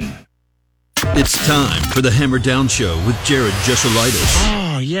It's time for the Hammer Down Show with Jared Jessulitis.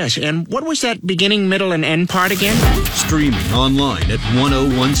 Oh, yes. And what was that beginning, middle, and end part again? Streaming online at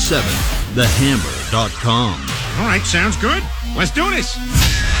 1017thehammer.com. All right, sounds good. Let's do this.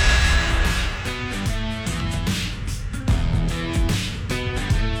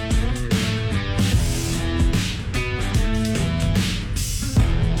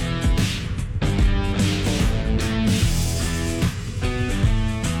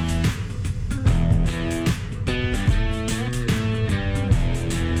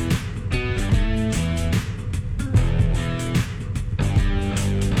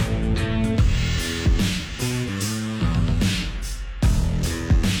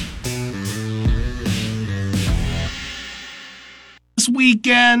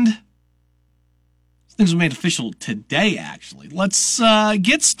 Weekend. Things were made official today, actually. Let's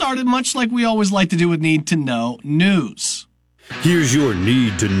get started, much like we always like to do with Need to Know News. Here's your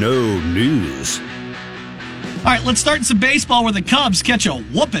Need to Know News. All right, let's start in some baseball where the Cubs catch a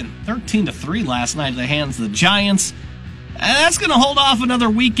whooping 13-3 last night at the hands of the Giants. And that's going to hold off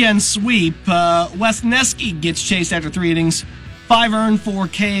another weekend sweep. Wesneski gets chased after 3 innings, 5 earned, 4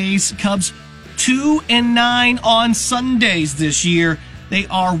 Ks. Cubs 2-9 on Sundays this year. They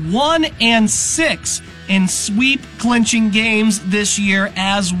are 1-6 in sweep clinching games this year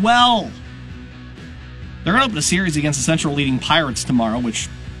as well. They're going to open a series against the Central leading Pirates tomorrow, which,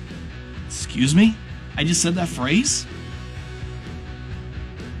 excuse me? I just said that phrase?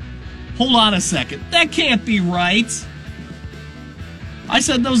 Hold on a second. That can't be right. I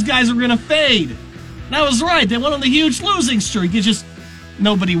said those guys are going to fade. And I was right. They went on the huge losing streak. It's just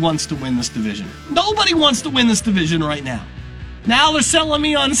nobody wants to win this division. Nobody wants to win this division right now. Now they're selling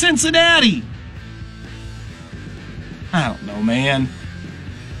me on Cincinnati. I don't know, man.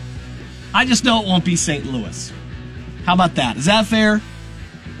 I just know it won't be St. Louis. How about that? Is that fair?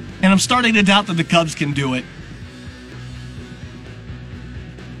 And I'm starting to doubt that the Cubs can do it.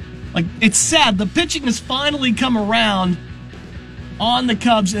 Like, it's sad. The pitching has finally come around on the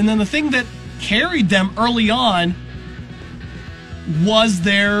Cubs, and then the thing that carried them early on was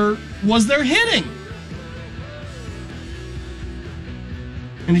their hitting.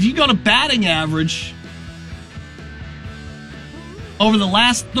 And if you go to batting average over the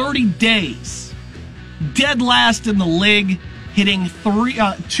last 30 days, dead last in the league, hitting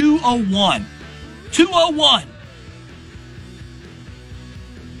 201. 201.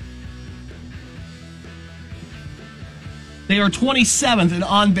 They are 27th in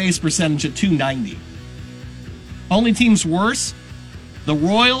on-base percentage at 290. Only teams worse, the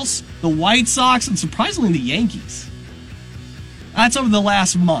Royals, the White Sox, and surprisingly the Yankees. That's over the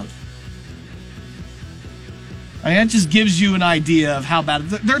last month. I mean, that just gives you an idea of how bad.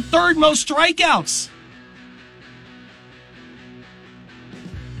 They're third most strikeouts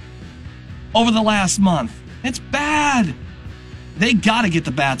over the last month. It's bad. They got to get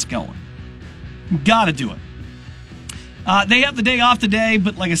the bats going. Got to do it. They have the day off today,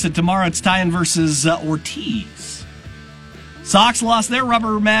 but like I said, tomorrow it's Tyan versus Ortiz. Sox lost their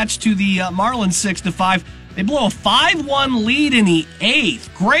rubber match to the Marlins 6-5. They blow a 5-1 lead in the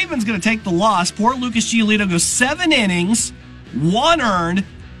 8th. Graven's going to take the loss. Poor Lucas Giolito goes 7 innings, 1 earned,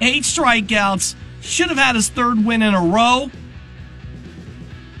 8 strikeouts. Should have had his 3rd win in a row,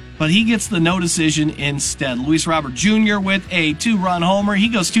 but he gets the no decision instead. Luis Robert Jr. with a 2-run homer. He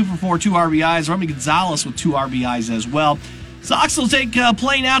goes 2 for 4, 2 RBIs. Romy Gonzalez with 2 RBIs as well. Sox will take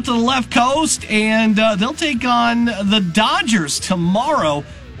plane out to the left coast, and they'll take on the Dodgers tomorrow.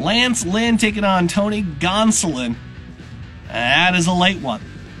 Lance Lynn taking on Tony Gonsolin. That is a late one.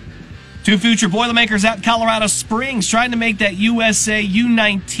 2 future Boilermakers out in Colorado Springs trying to make that USA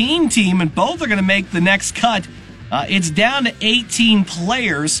U19 team, and both are going to make the next cut. It's down to 18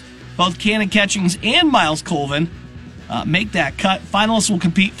 players. Both Cannon Catchings and Miles Colvin make that cut. Finalists will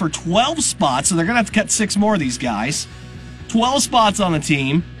compete for 12 spots, so they're going to have to cut 6 more of these guys. 12 spots on the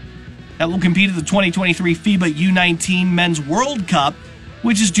team that will compete at the 2023 FIBA U19 Men's World Cup,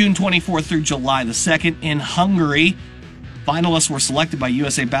 which is June 24th through July the 2nd in Hungary. Finalists were selected by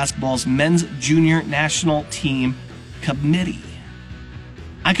USA Basketball's Men's Junior National Team Committee.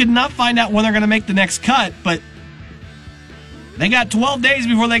 I could not find out when they're going to make the next cut, but they got 12 days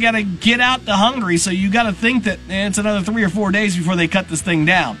before they got to get out to Hungary, so you got to think that it's another 3 or 4 days before they cut this thing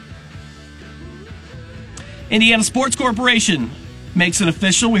down. Indiana Sports Corporation makes it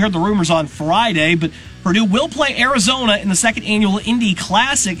official. We heard the rumors on Friday, but Purdue will play Arizona in the 2nd annual Indy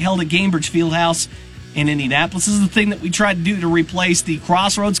Classic held at Gainbridge Fieldhouse in Indianapolis. This is the thing that we tried to do to replace the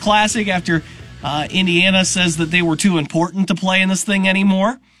Crossroads Classic after Indiana says that they were too important to play in this thing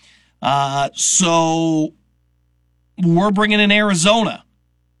anymore. So we're bringing in Arizona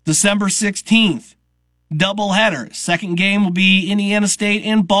December 16th, doubleheader. Second game will be Indiana State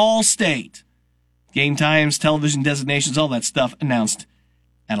and Ball State. Game times, television designations, all that stuff announced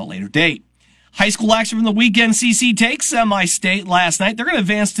at a later date. High school action from the weekend. CC takes semi-state last night. They're going to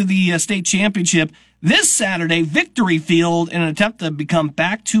advance to the state championship this Saturday, Victory Field, in an attempt to become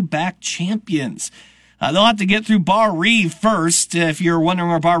back-to-back champions. They'll have to get through Bar Reeve first. If you're wondering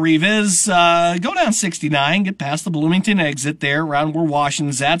where Bar Reeve is, go down 69, get past the Bloomington exit there, around where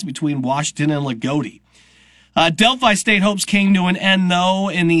Washington's at, between Washington and Lagodi. Delphi State hopes came to an end, though,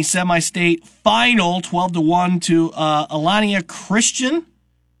 in the semi-state final, 12-1 to Alania Christian.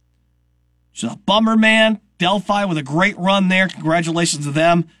 Which is a bummer, man. Delphi with a great run there. Congratulations to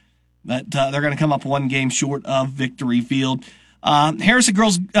them. But they're going to come up one game short of Victory Field. Harrison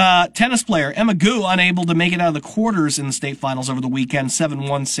girls tennis player Emma Gu unable to make it out of the quarters in the state finals over the weekend, 7-1,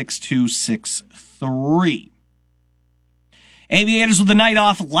 6-2, 6-3. Aviators with the night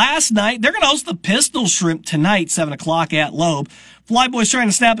off last night. They're going to host the Pistol Shrimp tonight, 7 o'clock at Loeb. Flyboys trying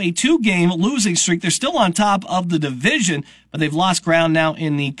to snap a 2-game losing streak. They're still on top of the division, but they've lost ground now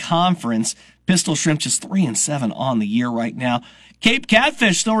in the conference. Pistol Shrimp just 3-7 on the year right now. Cape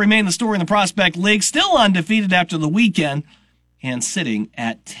Catfish still remain the story in the Prospect League, still undefeated after the weekend, and sitting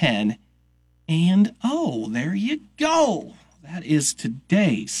at 10-0. There you go. That is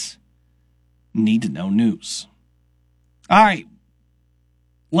today's Need to Know News. All right,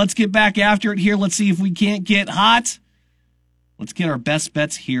 let's get back after it here. Let's see if we can't get hot. Let's get our best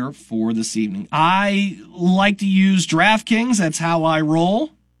bets here for this evening. I like to use DraftKings. That's how I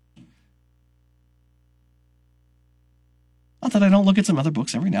roll. Not that I don't look at some other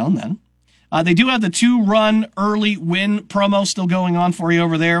books every now and then. They do have the 2-run early win promo still going on for you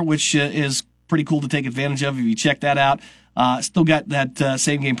over there, which is pretty cool to take advantage of if you check that out. Still got that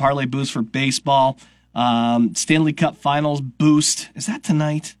same game parlay boost for baseball. Stanley Cup Finals boost. Is that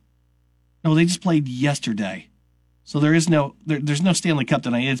tonight? No, they just played yesterday. So there's no Stanley Cup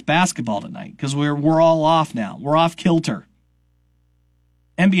tonight. It's basketball tonight because we're all off now. We're off kilter.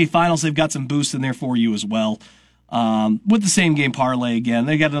 NBA Finals, they've got some boosts in there for you as well. With the same game parlay again.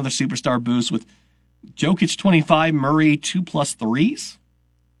 They got another superstar boost with Jokic 25, Murray 2+3s.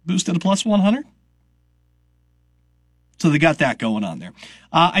 Boosted a +100. So they got that going on there.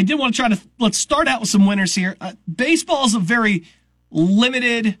 I did want to let's start out with some winners here. Baseball is a very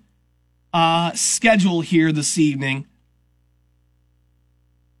limited schedule here this evening.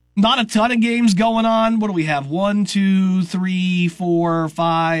 Not a ton of games going on. What do we have? 1, 2, 3, 4,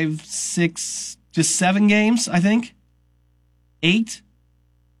 5, 6, just 7 games, I think. 8.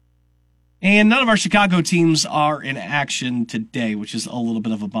 And none of our Chicago teams are in action today, which is a little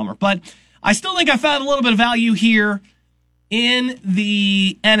bit of a bummer. But I still think I found a little bit of value here in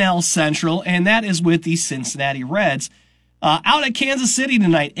the NL Central, and that is with the Cincinnati Reds. Out at Kansas City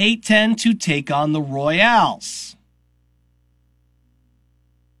tonight, 8-10 to take on the Royals.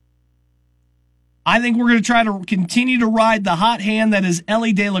 I think we're going to try to continue to ride the hot hand that is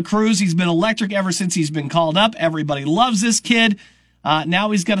Elly De La Cruz. He's been electric ever since he's been called up. Everybody loves this kid.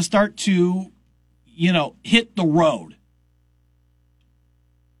 Now he's got to start to, hit the road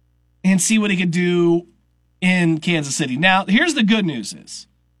and see what he can do in Kansas City. Now, here's the good news is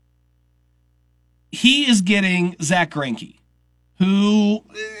he is getting Zach Greinke, who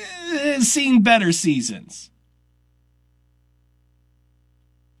has seen better seasons.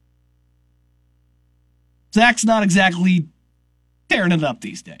 Zach's not exactly tearing it up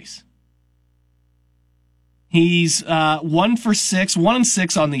these days. He's 1 for 6,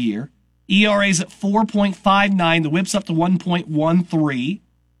 1-6 on the year. ERA's at 4.59. The whip's up to 1.13.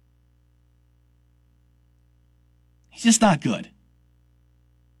 He's just not good.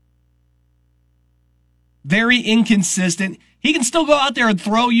 Very inconsistent. He can still go out there and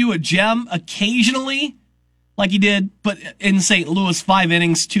throw you a gem occasionally, like he did, but in St. Louis, 5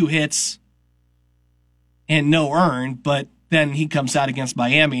 innings, 2 hits, and no earned, but then he comes out against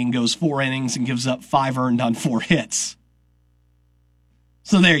Miami and goes 4 innings and gives up 5 earned on 4 hits.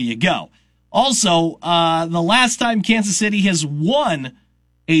 So there you go. Also, the last time Kansas City has won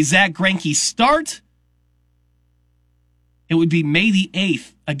a Zach Greinke start, it would be May the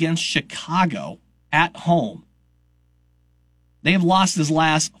 8th against Chicago at home. They have lost his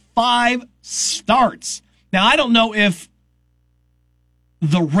last 5 starts. Now, I don't know if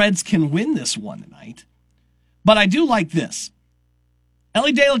the Reds can win this one tonight, but I do like this.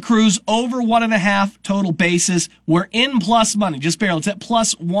 Elly De La Cruz over 1.5 total bases. We're in plus money, just barely. It's at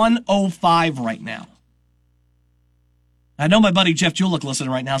plus 105 right now. I know my buddy Jeff Julick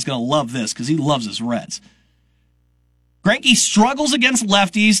listening right now is going to love this because he loves his Reds. Greinke struggles against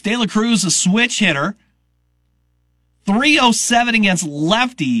lefties. De La Cruz, a switch hitter. 307 against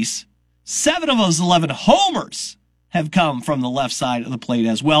lefties. 7 of those 11 homers have come from the left side of the plate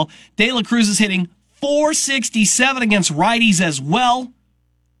as well. De La Cruz is hitting .467 against righties as well.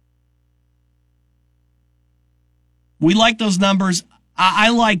 We like those numbers. I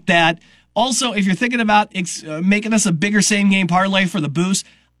like that. Also, if you're thinking about making us a bigger same-game parlay for the boost,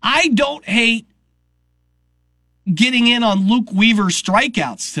 I don't hate getting in on Luke Weaver's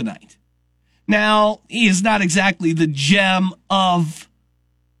strikeouts tonight. Now, he is not exactly the gem of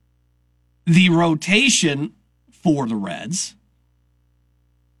the rotation for the Reds.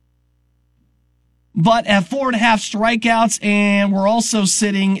 But at 4.5 strikeouts, and we're also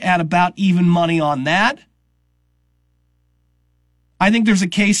sitting at about even money on that. I think there's a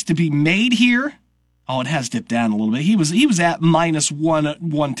case to be made here. Oh, it has dipped down a little bit. He was at minus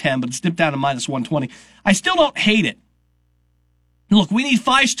 110, but it's dipped down to minus 120. I still don't hate it. Look, we need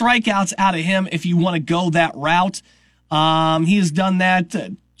 5 strikeouts out of him if you want to go that route. He has done that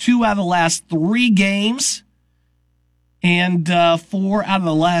 2 out of the last 3 games and 4 out of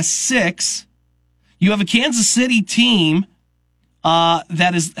the last 6. You have a Kansas City team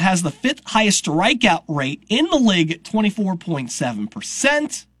that has the 5th highest strikeout rate in the league at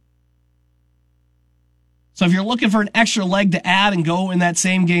 24.7%. So if you're looking for an extra leg to add and go in that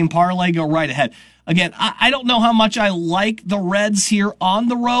same game parlay, go right ahead. Again, I don't know how much I like the Reds here on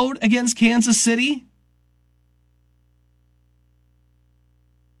the road against Kansas City.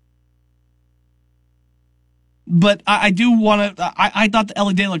 But I do want to, I thought the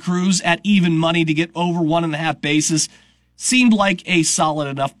Ellie De La Cruz at even money to get over 1.5 bases seemed like a solid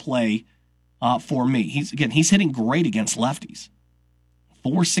enough play for me. He's hitting great against lefties.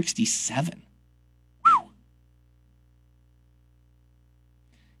 .467. Whew.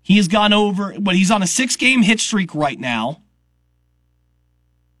 He has gone over, but he's on a 6-game hit streak right now.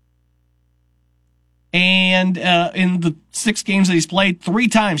 And in the 6 games that he's played, 3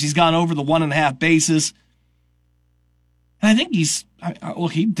 times he's gone over the 1.5 bases. And I think he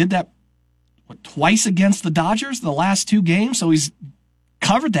did that twice against the Dodgers in the last 2 games, so he's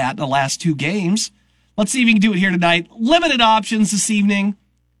covered that in the last 2 games. Let's see if he can do it here tonight. Limited options this evening.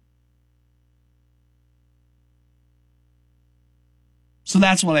 So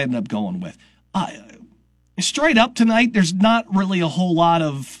that's what I ended up going with. Straight up tonight, there's not really a whole lot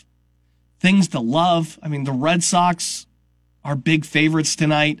of things to love. I mean, the Red Sox are big favorites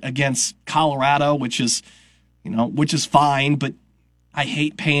tonight against Colorado, which is fine, but I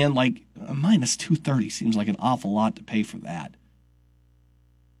hate paying like a minus 230. Seems like an awful lot to pay for that.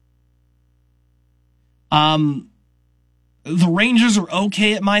 The Rangers are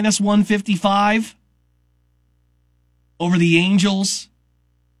okay at minus 155 over the Angels.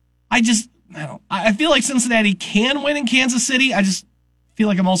 I feel like Cincinnati can win in Kansas City. I just feel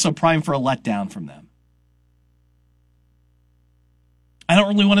like I'm also primed for a letdown from them. I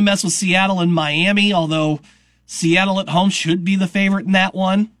don't really want to mess with Seattle and Miami, although Seattle at home should be the favorite in that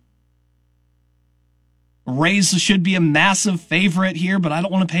one. Rays should be a massive favorite here, but I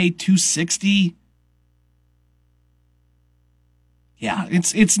don't want to pay $260. Yeah,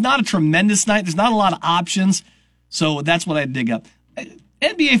 it's not a tremendous night. There's not a lot of options, so that's what I dig up.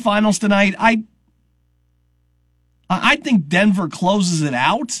 NBA Finals tonight, I think Denver closes it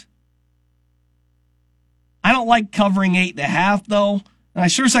out. I don't like covering 8.5, though. And I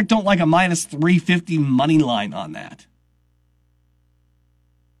sure as heck don't like a minus 350 money line on that.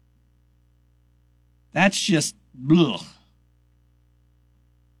 That's just, ugh.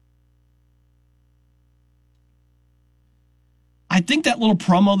 I think that little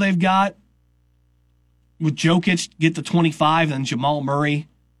promo they've got with Jokic, get the 25, and Jamal Murray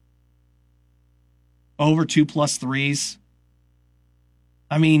over 2+ threes.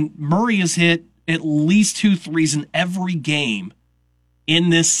 I mean, Murray has hit at least 2 threes in every game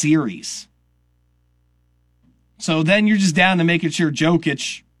in this series. So then you're just down to making sure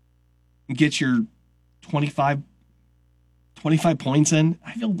Jokic gets your 25 points in.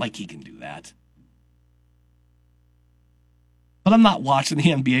 I feel like he can do that. But I'm not watching the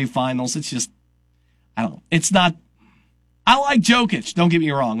NBA Finals. It's just, I don't know. It's not, I like Jokic, don't get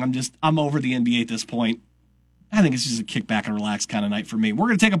me wrong. I'm over the NBA at this point. I think it's just a kick back and relax kind of night for me. We're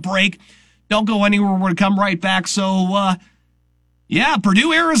going to take a break. Don't go anywhere. We're going to come right back. So,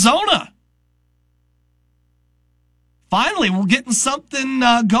 Purdue, Arizona. Finally, we're getting something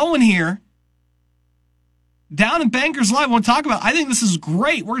going here. Down in Bankers Live, I want to talk about it. I think this is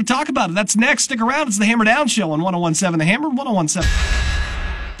great. We're going to talk about it. That's next. Stick around. It's the Hammer Down Show on 101.7 The Hammer, 101.7.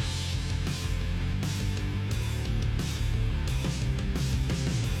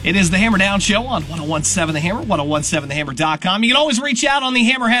 It is the Hammer Down Show on 1017 The Hammer, 1017thehammer.com. You can always reach out on the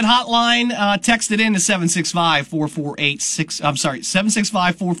Hammerhead hotline. Text it in to 765-448-6. I'm sorry,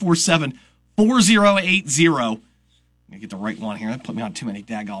 765-447-4080. Let me get the right one here. That put me on too many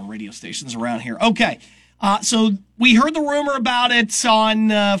daggone radio stations around here. Okay. So we heard the rumor about it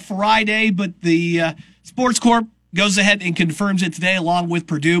on Friday, but the Sports Corp goes ahead and confirms it today along with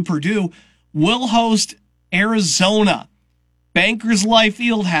Purdue. Purdue will host Arizona, Bankers Life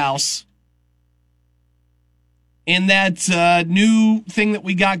Fieldhouse, in that new thing that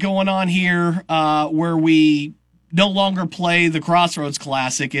we got going on here where we no longer play the Crossroads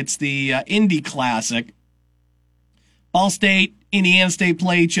Classic. It's the Indy Classic. Ball State, Indiana State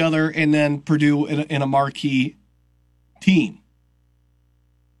play each other, and then Purdue in a marquee team.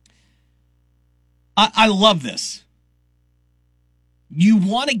 I love this. You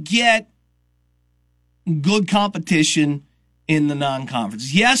want to get good competition in the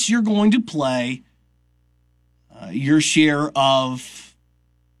non-conference. Yes, you're going to play your share of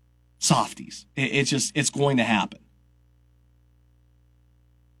softies. It's going to happen.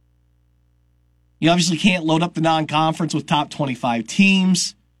 You obviously can't load up the non-conference with top 25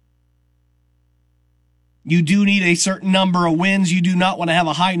 teams. You do need a certain number of wins. You do not want to have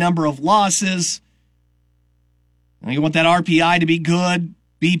a high number of losses. You want that RPI to be good,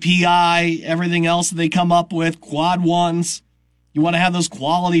 BPI, everything else that they come up with, quad ones. You want to have those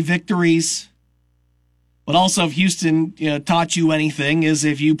quality victories. But also, if Houston taught you anything, is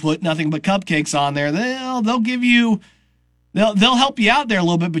if you put nothing but cupcakes on there, they'll give you, they'll help you out there a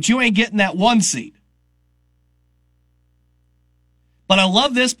little bit, but you ain't getting that one seed. But I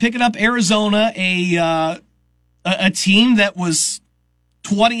love this, picking up Arizona, a team that was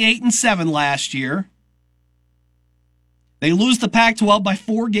 28-7 last year. They lose the Pac-12 by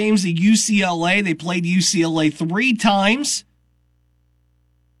 4 games to UCLA. They played UCLA 3 times.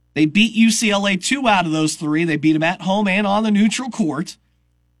 They beat UCLA 2 out of those 3. They beat them at home and on the neutral court.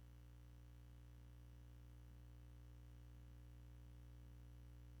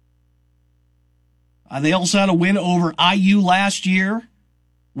 They also had a win over IU last year.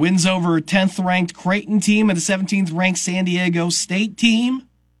 Wins over a 10th-ranked Creighton team and a 17th-ranked San Diego State team.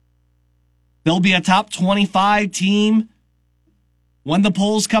 They'll be a top 25 team when the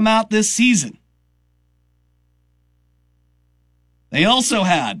polls come out this season. They also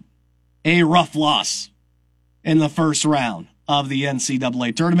had a rough loss in the first round of the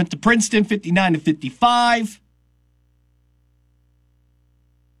NCAA tournament to Princeton, 59-55.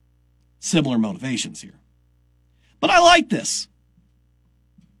 Similar motivations here. But I like this.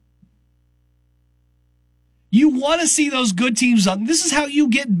 You want to see those good teams on. This is how you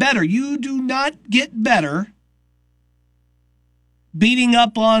get better. You do not get better beating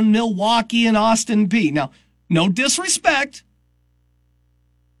up on Milwaukee and Austin Peay. Now, no disrespect,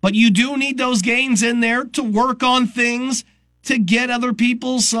 but you do need those games in there to work on things, to get other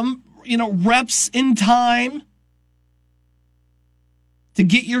people some, reps in time, to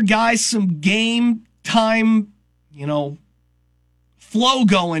get your guys some game time, flow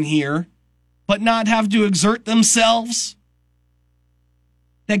going here, but not have to exert themselves,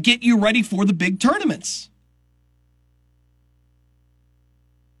 that get you ready for the big tournaments.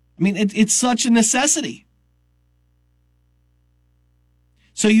 I mean, it's such a necessity.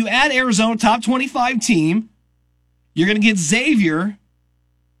 So you add Arizona, top 25 team. You're going to get Xavier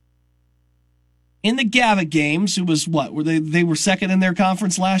in the Gavitt games, who was what? They were second in their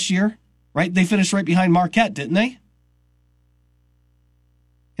conference last year, right? They finished right behind Marquette, didn't they?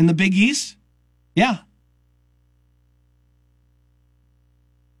 In the Big East? Yeah.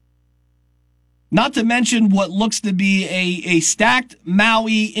 Not to mention what looks to be a stacked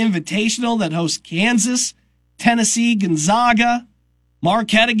Maui Invitational that hosts Kansas, Tennessee, Gonzaga,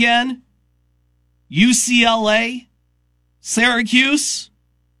 Marquette again, UCLA, Syracuse,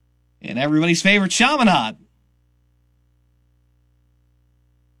 and everybody's favorite Chaminade.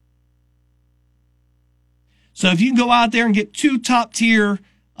 So if you can go out there and get 2 top-tier,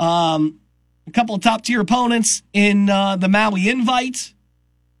 a couple of top-tier opponents in the Maui Invite,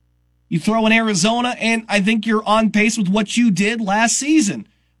 you throw in Arizona, and I think you're on pace with what you did last season,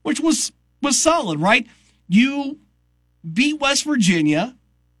 which was solid, right? You beat West Virginia,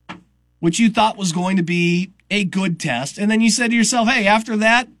 which you thought was going to be a good test, and then you said to yourself, hey, after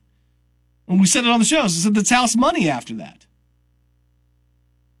that, and we said it on the show, so that's house money after that.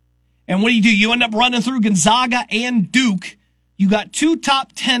 And what do? You end up running through Gonzaga and Duke. You got 2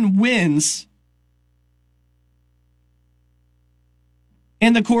 top 10 wins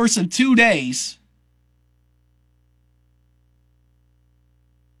in the course of 2 days.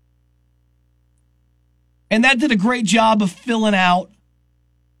 And that did a great job of filling out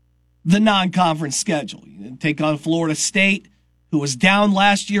the non-conference schedule. You take on Florida State, who was down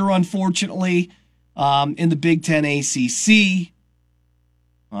last year, unfortunately, in the Big Ten ACC.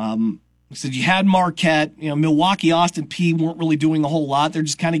 So you had Marquette. Milwaukee, Austin Peay weren't really doing a whole lot. They're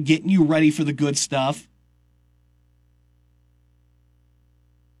just kind of getting you ready for the good stuff.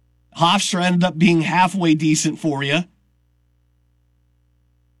 Hofstra ended up being halfway decent for you.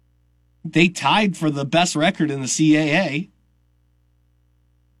 They tied for the best record in the CAA.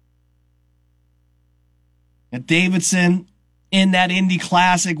 And Davidson in that Indy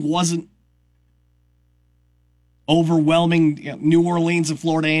Classic wasn't overwhelming. New Orleans and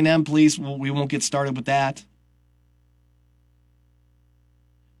Florida A&M, please. We won't get started with that.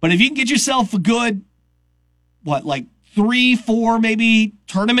 But if you can get yourself a good, 3, 4 maybe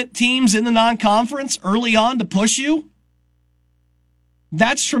tournament teams in the non-conference early on to push you,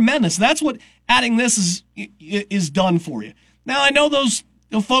 that's tremendous. That's what adding this is done for you. Now, I know those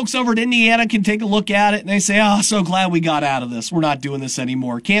folks over at Indiana can take a look at it and they say, oh, so glad we got out of this. We're not doing this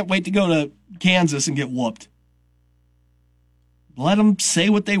anymore. Can't wait to go to Kansas and get whooped. Let them say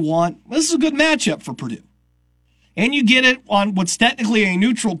what they want. This is a good matchup for Purdue. And you get it on what's technically a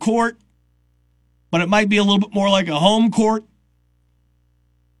neutral court, but it might be a little bit more like a home court.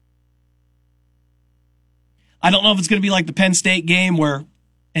 I don't know if it's going to be like the Penn State game where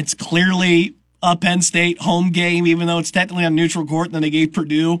it's clearly a Penn State home game, even though it's technically on neutral court, and then they gave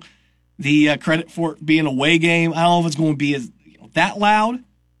Purdue the credit for it being a away game. I don't know if it's going to be that loud.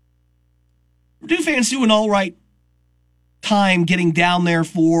 Purdue fans do an all right time getting down there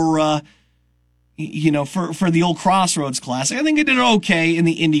for the old Crossroads Classic. I think they did okay in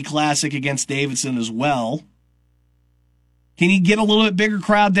the Indy Classic against Davidson as well. Can you get a little bit bigger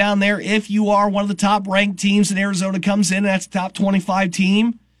crowd down there if you are one of the top-ranked teams and Arizona comes in and that's the top 25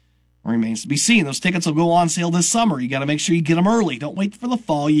 team? Remains to be seen. Those tickets will go on sale this summer. You got to make sure you get them early. Don't wait for the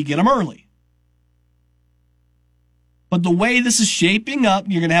fall. You get them early. But the way this is shaping up,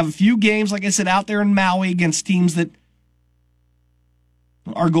 you're going to have a few games, like I said, out there in Maui against teams that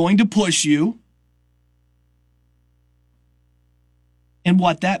are going to push you. And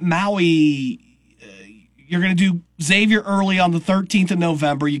that Maui, you're going to do Xavier early on the 13th of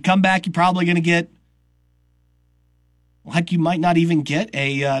November. You come back, you're probably going to get, you might not even get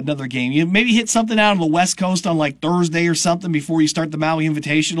another game. You maybe hit something out on the West Coast on Thursday or something before you start the Maui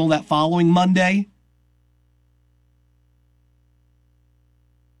Invitational that following Monday.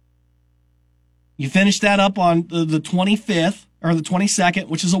 You finish that up on the 25th or the 22nd,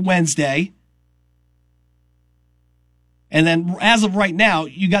 which is a Wednesday. And then as of right now,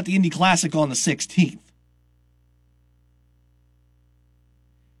 you got the Indy Classic on the 16th.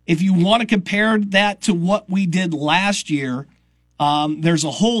 If you want to compare that to what we did last year, there's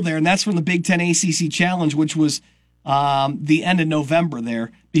a hole there, and that's from the Big Ten ACC Challenge, which was the end of November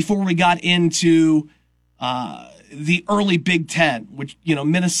there, before we got into the early Big Ten, which,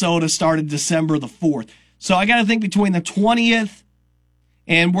 Minnesota started December the 4th. So I got to think between the 20th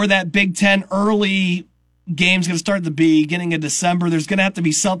and where that Big Ten early game's going to start at the beginning of December, there's going to have to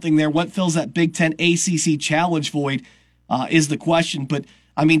be something there. What fills that Big Ten ACC Challenge void is the question. But,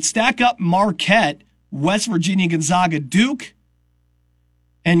 stack up Marquette, West Virginia, Gonzaga, Duke,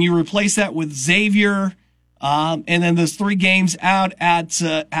 and you replace that with Xavier, and then those 3 games out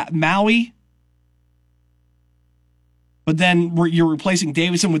at Maui. But then you're replacing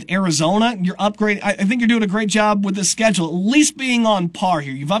Davidson with Arizona. You're upgrading. I think you're doing a great job with the schedule, at least being on par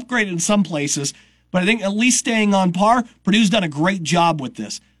here. You've upgraded in some places, but I think at least staying on par. Purdue's done a great job with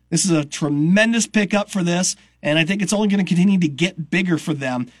this. This is a tremendous pickup for this, and I think it's only going to continue to get bigger for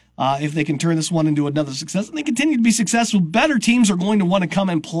them if they can turn this one into another success. And they continue to be successful. Better teams are going to want to come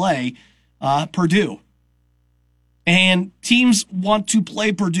and play Purdue. And teams want to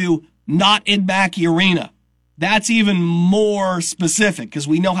play Purdue not in Mackey Arena. That's even more specific because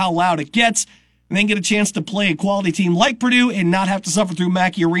we know how loud it gets. And then get a chance to play a quality team like Purdue and not have to suffer through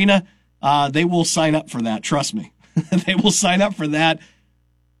Mackey Arena. They will sign up for that. Trust me. They will sign up for that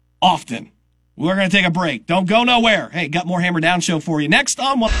often. We're going to take a break. Don't go nowhere. Hey, got more Hammer Down show for you next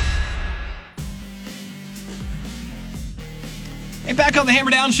on what? Hey, back on the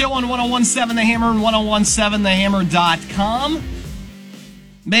Hammer Down show on 1017 The Hammer and 1017thehammer.com.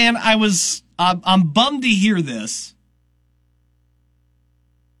 Man, I'm bummed to hear this.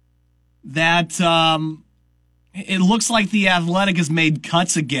 That it looks like the Athletic has made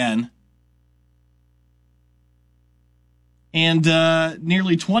cuts again. And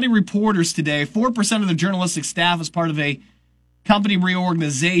nearly 20 reporters today, 4% of the journalistic staff is part of a company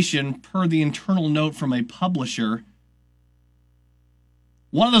reorganization, per the internal note from a publisher.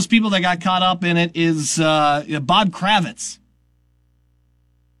 One of those people that got caught up in it is Bob Kravitz.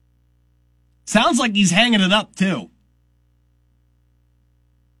 Sounds like he's hanging it up, too.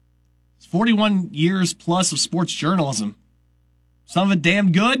 It's 41 years plus of sports journalism. Some of it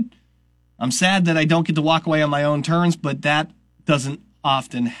damn good. I'm sad that I don't get to walk away on my own terms, but that doesn't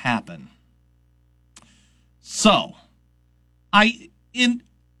often happen. So, I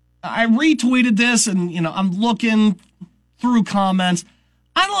retweeted this, and I'm looking through comments.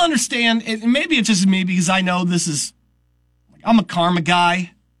 I don't understand, and maybe it's just me because I know I'm a karma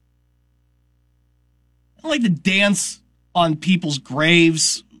guy. I like to dance on people's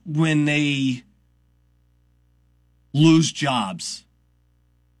graves when they lose jobs.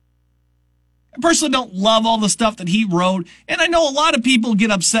 I personally don't love all the stuff that he wrote, and I know a lot of people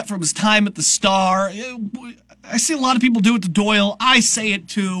get upset from his time at the Star. I see a lot of people do it to Doyle. I say it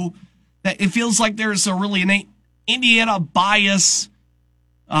too, that it feels like there's a really innate Indiana bias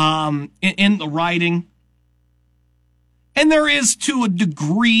in the writing. And there is to a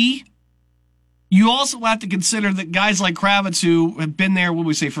degree. You also have to consider that guys like Kravitz, who have been there,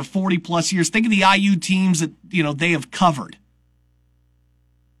 for 40 plus years, think of the IU teams that, they have covered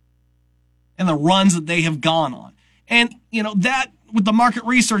and the runs that they have gone on. And, that with the market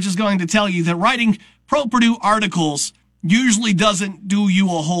research is going to tell you that writing pro-Purdue articles usually doesn't do you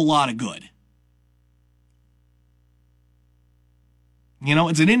a whole lot of good.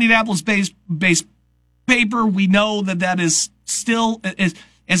 It's an Indianapolis-based paper. We know that is still,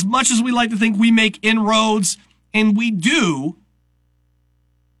 as much as we like to think we make inroads, and we do,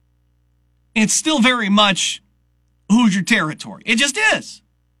 it's still very much Hoosier territory. It just is.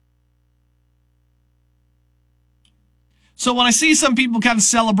 So when I see some people kind of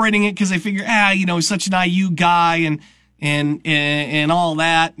celebrating it because they figure, he's such an IU guy and all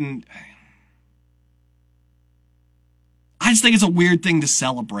that, and I just think it's a weird thing to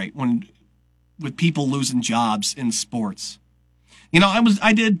celebrate with people losing jobs in sports. I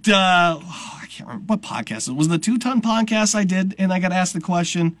can't remember what podcast it was. The 2-ton podcast I did, and I got asked the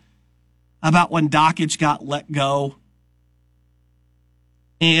question about when Dockage got let go.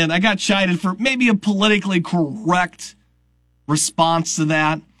 And I got chided for maybe a politically correct response to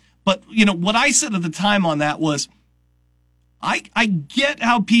that. But, what I said at the time on that was, I get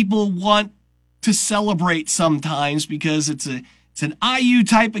how people want to celebrate sometimes because it's an IU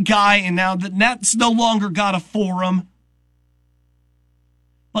type of guy, and now that's no longer got a forum.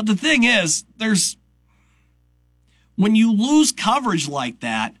 But the thing is, when you lose coverage like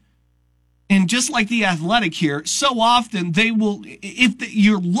that, and just like the Athletic here, so often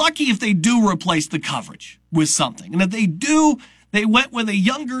you're lucky if they do replace the coverage with something. And if they do, they went with a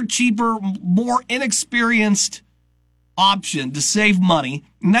younger, cheaper, more inexperienced option to save money.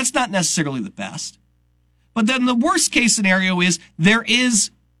 And that's not necessarily the best. But then the worst case scenario is there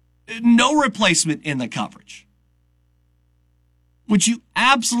is no replacement in the coverage, which you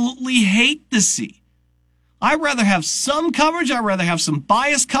absolutely hate to see. I'd rather have some coverage. I'd rather have some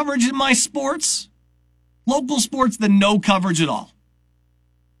biased coverage in my sports, local sports, than no coverage at all.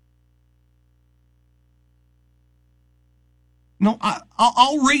 No,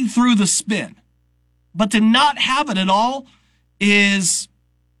 I'll read through the spin. But to not have it at all is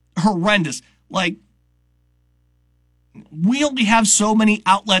horrendous. Like, we only have so many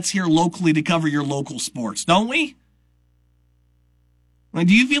outlets here locally to cover your local sports, don't we? Like,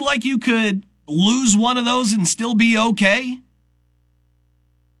 do you feel like you could lose one of those and still be okay?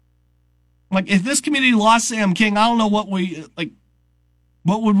 Like, if this community lost Sam King, I don't know what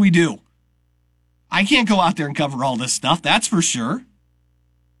would we do? I can't go out there and cover all this stuff, that's for sure.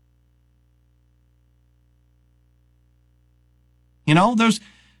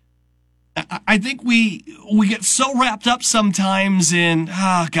 I think we get so wrapped up sometimes in,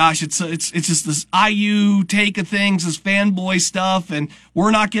 it's just this IU take of things, this fanboy stuff, and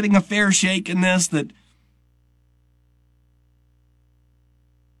we're not getting a fair shake in this, that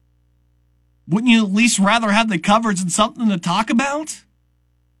wouldn't you at least rather have the coverage and something to talk about?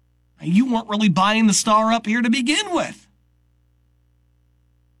 You weren't really buying the Star up here to begin with.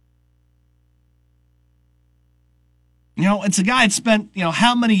 It's a guy that spent,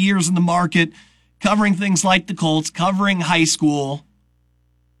 how many years in the market covering things like the Colts, covering high school.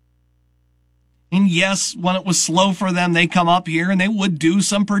 And yes, when it was slow for them, they come up here and they would do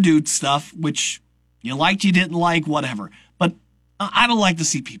some Purdue stuff, which you liked, you didn't like, whatever. But I don't like to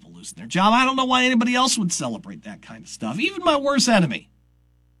see people losing their job. I don't know why anybody else would celebrate that kind of stuff, even my worst enemy.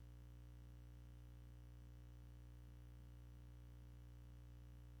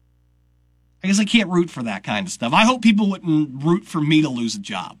 I guess I can't root for that kind of stuff. I hope people wouldn't root for me to lose a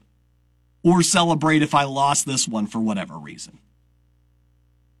job or celebrate if I lost this one for whatever reason.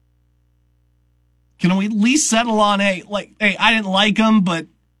 Can we at least settle on, hey, I didn't like him, but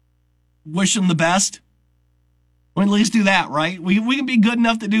wish them the best? We at least do that, right? We can be good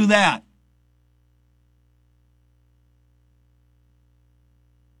enough to do that.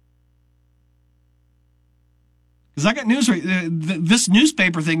 Because I got news for you. This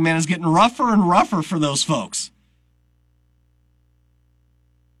newspaper thing, man, is getting rougher and rougher for those folks.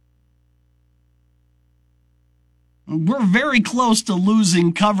 We're very close to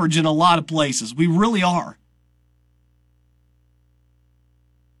losing coverage in a lot of places. We really are.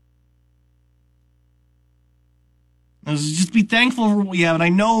 Just be thankful for what we have. And I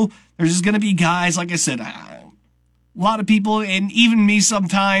know there's just going to be guys, like I said, a lot of people, and even me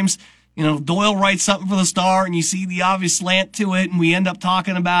sometimes, Doyle writes something for the Star, and you see the obvious slant to it, and we end up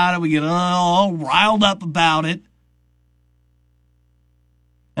talking about it. We get all riled up about it.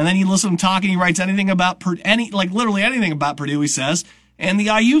 And then you listen to him talking, he writes anything about literally anything about Purdue, he says, and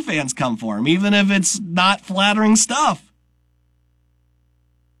the IU fans come for him, even if it's not flattering stuff.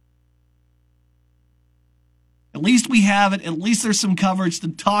 At least we have it. At least there's some coverage to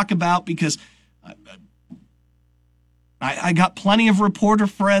talk about, because I got plenty of reporter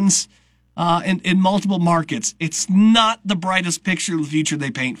friends in multiple markets. It's not the brightest picture of the future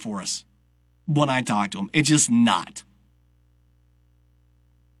they paint for us when I talk to them. It's just not.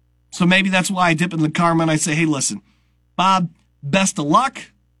 So maybe that's why I dip in the karma and I say, hey, listen, Bob, best of luck.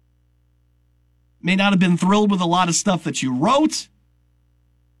 May not have been thrilled with a lot of stuff that you wrote,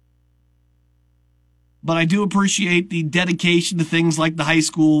 but I do appreciate the dedication to things like the high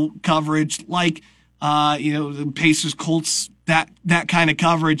school coverage, like, the Pacers, Colts, that kind of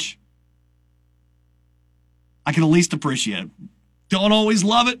coverage. I can at least appreciate it. Don't always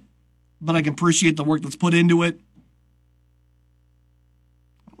love it, but I can appreciate the work that's put into it.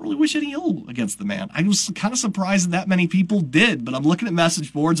 I don't really wish any ill against the man. I was kind of surprised that many people did, but I'm looking at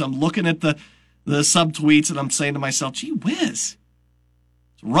message boards, I'm looking at the subtweets, and I'm saying to myself, gee whiz,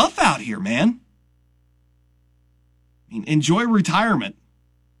 it's rough out here, man. Enjoy retirement.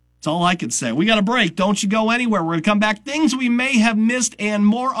 That's all I can say. We got a break. Don't you go anywhere. We're going to come back. Things we may have missed and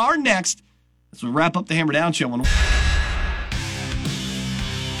more are next as we wrap up the Hammer Down Show.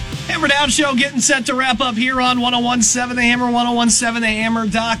 Hammer Down Show getting set to wrap up here on 101.7 The Hammer,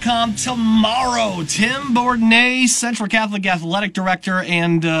 101.7thehammer.com. Tomorrow, Tim Bourdonnais, Central Catholic Athletic Director,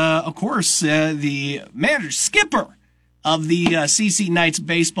 and, of course, the manager, skipper of the CC Knights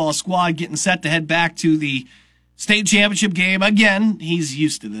baseball squad, getting set to head back to the state championship game. Again, he's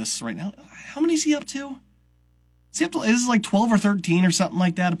used to this right now. How many is he up to? Is he up to, is it like 12 or 13 or something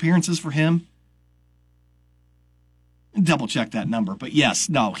like that, appearances for him? Double check that number. But yes,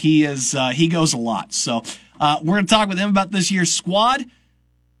 no, he goes a lot. So we're going to talk with him about this year's squad.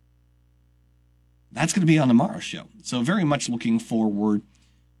 That's going to be on tomorrow's show. So very much looking forward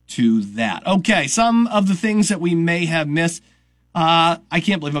to that. Okay, some of the things that we may have missed. I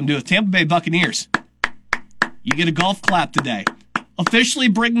can't believe I'm doing it. Tampa Bay Buccaneers. You get a golf clap today. Officially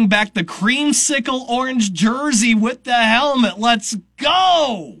bringing back the creamsicle orange jersey with the helmet. Let's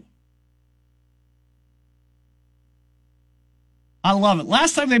go! I love it.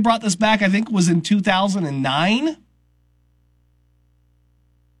 Last time they brought this back, I think, was in 2009.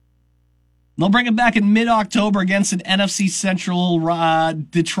 They'll bring it back in mid-October against an NFC Central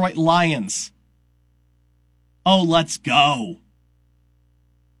Detroit Lions. Oh, let's go.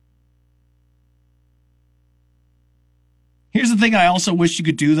 Here's the thing I also wish you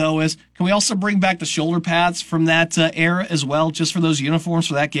could do, though, is can we also bring back the shoulder pads from that era as well, just for those uniforms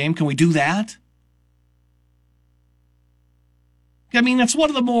for that game? Can we do that? I mean, it's one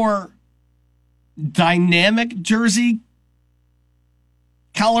of the more dynamic jersey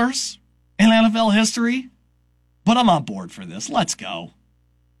colors in NFL history, but I'm on board for this. Let's go.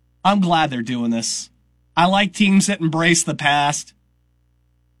 I'm glad they're doing this. I like teams that embrace the past.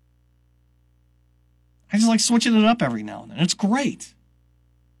 I just like switching it up every now and then. It's great.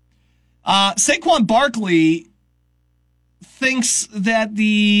 Saquon Barkley thinks that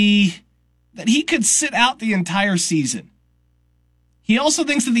he could sit out the entire season. He also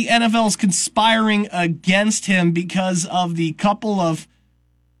thinks that the NFL is conspiring against him because of the couple of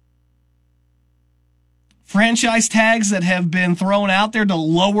franchise tags that have been thrown out there to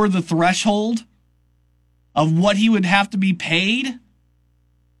lower the threshold of what he would have to be paid.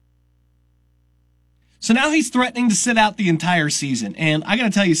 So now he's threatening to sit out the entire season. And I got to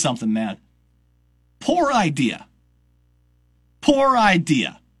tell you something, man. Poor idea. Poor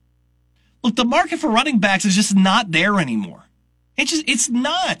idea. Look, the market for running backs is just not there anymore. It's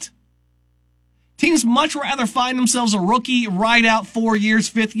not. Teams much rather find themselves a rookie, ride out 4 years,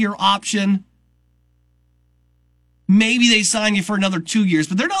 5th-year option. Maybe they sign you for another 2 years,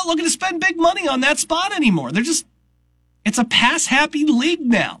 but they're not looking to spend big money on that spot anymore. It's a pass-happy league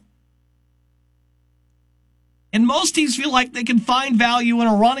now. And most teams feel like they can find value in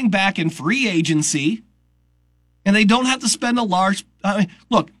a running back in free agency, and they don't have to spend a large...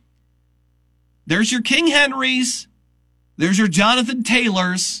 look, there's your King Henrys, there's your Jonathan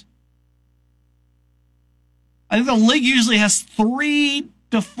Taylors. I think the league usually has 3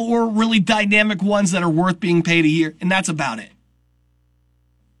 to 4 really dynamic ones that are worth being paid a year, and that's about it.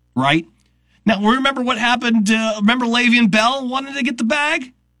 Right? Now, remember what happened? Remember Le'Veon Bell wanted to get the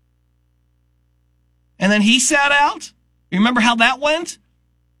bag? And then he sat out? You remember how that went?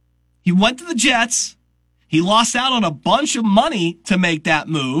 He went to the Jets. He lost out on a bunch of money to make that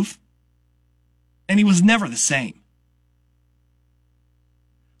move. And he was never the same.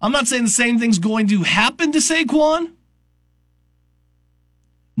 I'm not saying the same thing's going to happen to Saquon.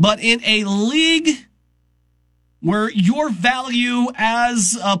 But in a league where your value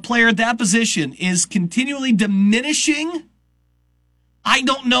as a player at that position is continually diminishing, I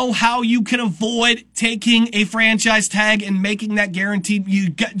don't know how you can avoid taking a franchise tag and making that guaranteed.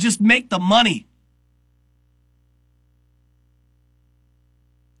 Just make the money.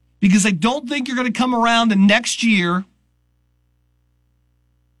 Because I don't think you're going to come around to next year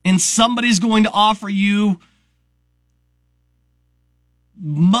and somebody's going to offer you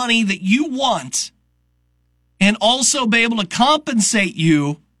money that you want and also be able to compensate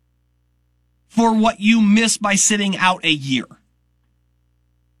you for what you missed by sitting out a year.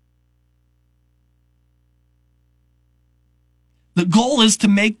 The goal is to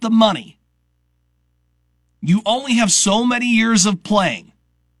make the money. You only have so many years of playing.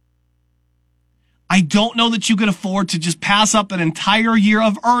 I don't know that you can afford to just pass up an entire year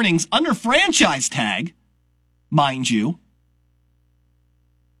of earnings under franchise tag, mind you,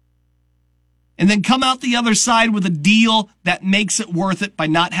 and then come out the other side with a deal that makes it worth it by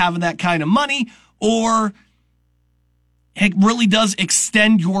not having that kind of money, or it really does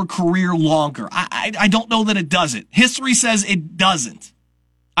extend your career longer. I don't know that it doesn't. History says it doesn't.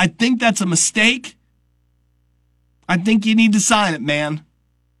 I think that's a mistake. I think you need to sign it, man.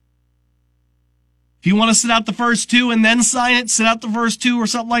 If you want to sit out the first 2 and then sign it, sit out the first 2 or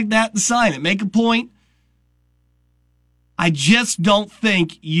something like that and sign it. Make a point. I just don't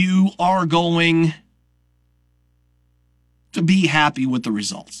think you are going to be happy with the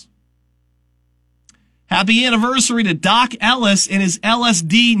results. Happy anniversary to Doc Ellis and his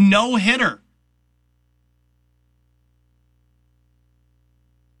LSD no-hitter.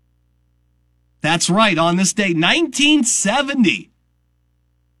 That's right, on this day, 1970.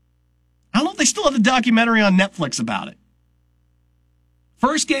 I don't know if they still have the documentary on Netflix about it.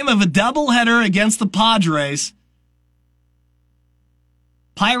 First game of a doubleheader against the Padres.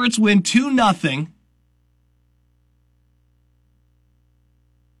 Pirates win 2-0.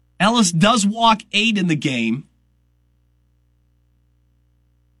 Ellis does walk 8 in the game,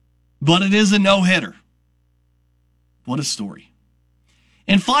 but it is a no-hitter. What a story.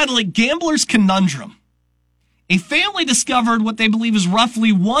 And finally, Gambler's Conundrum. A family discovered what they believe is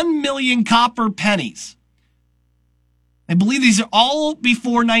roughly 1 million copper pennies. I believe these are all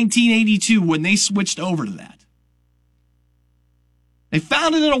before 1982 when they switched over to that. They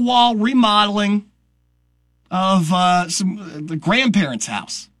found it in a wall remodeling of the grandparents'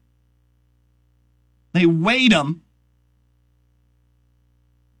 house. They weighed them,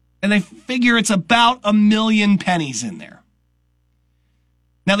 and they figure it's about 1 million pennies in there.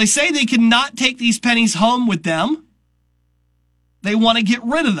 Now, they say they cannot take these pennies home with them. They want to get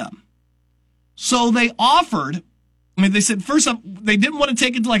rid of them. So they offered, they said, first up, they didn't want to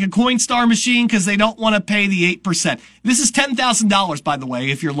take it to like a Coinstar machine because they don't want to pay the 8%. This is $10,000, by the way,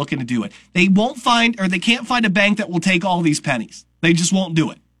 if you're looking to do it. They can't find a bank that will take all these pennies. They just won't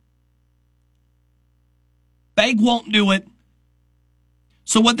do it. Bank won't do it.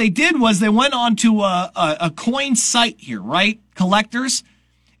 So what they did was they went on to a coin site here, right? Collectors.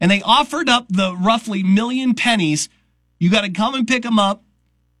 And they offered up the roughly 1 million pennies. You got to come and pick them up.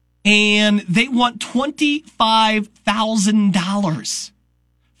 And they want $25,000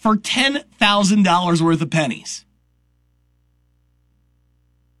 for $10,000 worth of pennies.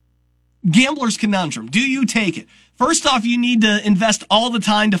 Gambler's Conundrum. Do you take it? First off, you need to invest all the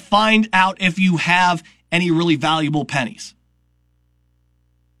time to find out if you have any really valuable pennies.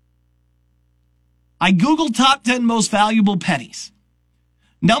 I Googled top 10 most valuable pennies.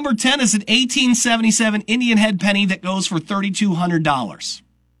 Number 10 is an 1877 Indian head penny that goes for $3,200.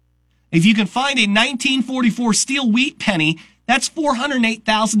 If you can find a 1944 steel wheat penny, that's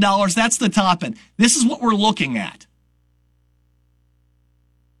 $408,000. That's the top end. This is what we're looking at.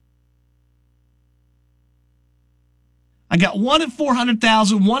 I got one at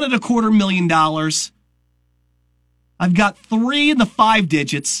 $400,000, one at $250,000. I've got 3 in the 5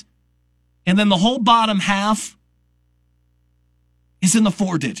 digits, and then the whole bottom half is in the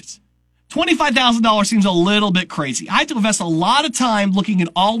 4 digits. $25,000 seems a little bit crazy. I have to invest a lot of time looking at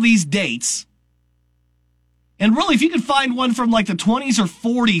all these dates. And really, if you could find one from like the 20s or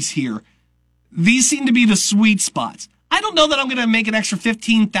 40s here, these seem to be the sweet spots. I don't know that I'm going to make an extra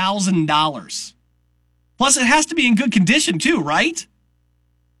 $15,000. Plus, it has to be in good condition too, right?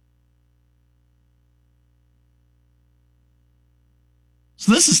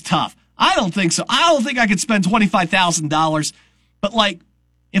 So this is tough. I don't think so. I don't think I could spend $25,000. But like,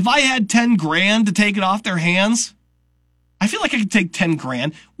 if I had 10 grand to take it off their hands, I feel like I could take 10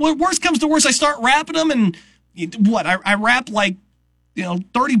 grand. Well, worst comes to worst, I start wrapping them and I wrap like,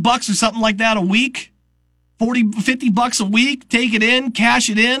 $30 or something like that a week, $50 a week, take it in, cash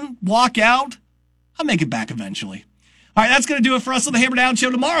it in, walk out. I'll make it back eventually. All right, that's going to do it for us on the Hammer Down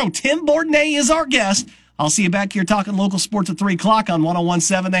Show tomorrow. Tim Bourdonnais is our guest. I'll see you back here talking local sports at 3 o'clock on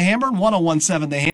 101.7 The Hammer and 101.7 The Hammer.